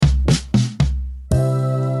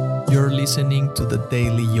listening to the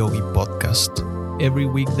Daily Yogi Podcast. Every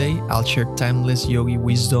weekday, I'll share timeless yogi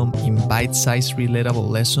wisdom in bite-sized relatable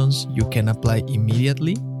lessons you can apply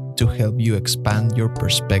immediately to help you expand your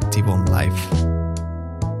perspective on life.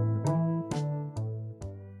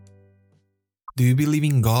 Do you believe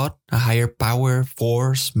in God, a higher power,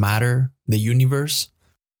 force, matter, the universe?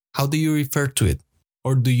 How do you refer to it?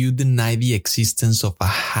 Or do you deny the existence of a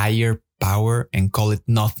higher power and call it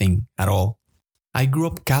nothing at all? I grew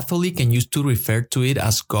up Catholic and used to refer to it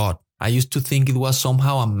as God. I used to think it was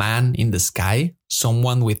somehow a man in the sky,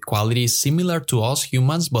 someone with qualities similar to us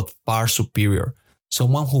humans but far superior,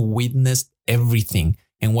 someone who witnessed everything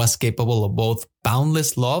and was capable of both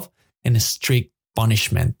boundless love and strict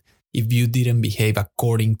punishment if you didn't behave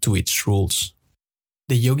according to its rules.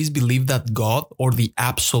 The yogis believe that God, or the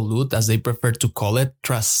Absolute as they prefer to call it,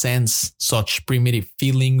 transcends such primitive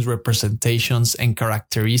feelings, representations, and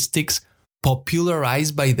characteristics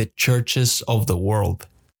popularized by the churches of the world.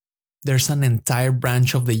 There's an entire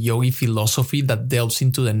branch of the yogi philosophy that delves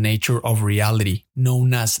into the nature of reality,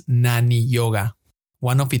 known as Jnani Yoga.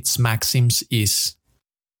 One of its maxims is,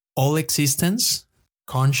 all existence,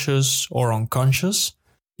 conscious or unconscious,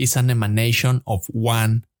 is an emanation of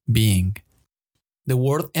one being. The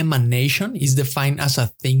word emanation is defined as a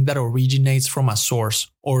thing that originates from a source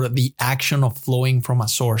or the action of flowing from a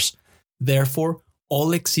source. Therefore,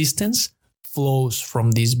 all existence flows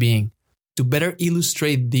from this being. To better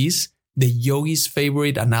illustrate this, the yogi's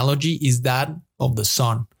favorite analogy is that of the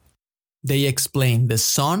sun. They explain the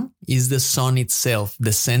sun is the sun itself,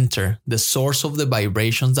 the center, the source of the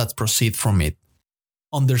vibrations that proceed from it.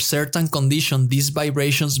 Under certain conditions, these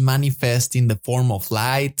vibrations manifest in the form of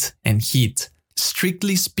light and heat.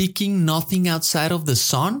 Strictly speaking, nothing outside of the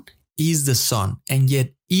sun is the sun, and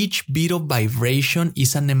yet each bit of vibration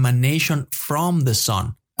is an emanation from the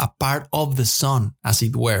sun, a part of the sun, as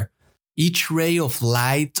it were. Each ray of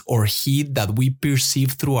light or heat that we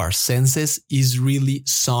perceive through our senses is really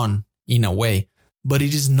sun, in a way, but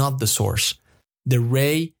it is not the source. The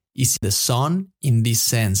ray is the sun in this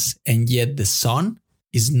sense, and yet the sun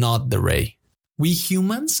is not the ray. We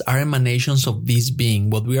humans are emanations of this being,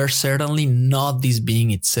 but we are certainly not this being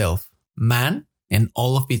itself. Man and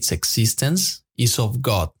all of its existence is of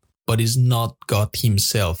God, but is not God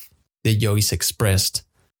himself, the yogis expressed.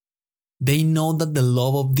 They know that the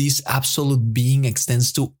love of this absolute being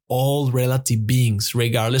extends to all relative beings,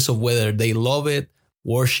 regardless of whether they love it,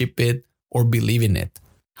 worship it, or believe in it.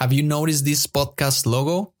 Have you noticed this podcast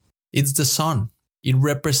logo? It's the sun. It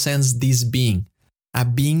represents this being. A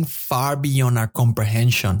being far beyond our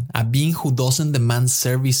comprehension, a being who doesn't demand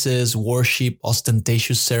services, worship,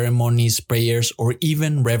 ostentatious ceremonies, prayers, or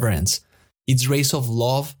even reverence. Its rays of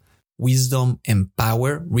love, wisdom, and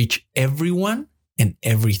power reach everyone and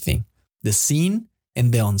everything, the seen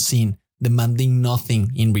and the unseen, demanding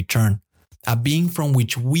nothing in return. A being from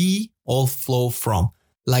which we all flow from,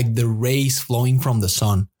 like the rays flowing from the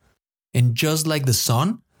sun. And just like the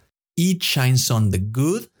sun, it shines on the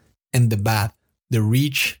good and the bad, the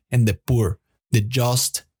rich and the poor, the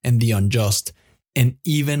just and the unjust, and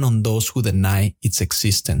even on those who deny its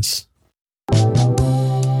existence.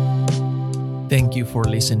 Thank you for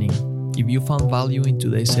listening. If you found value in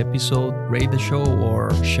today's episode, rate the show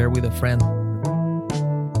or share with a friend.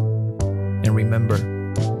 And remember,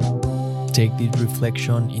 take this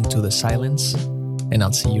reflection into the silence, and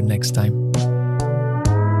I'll see you next time.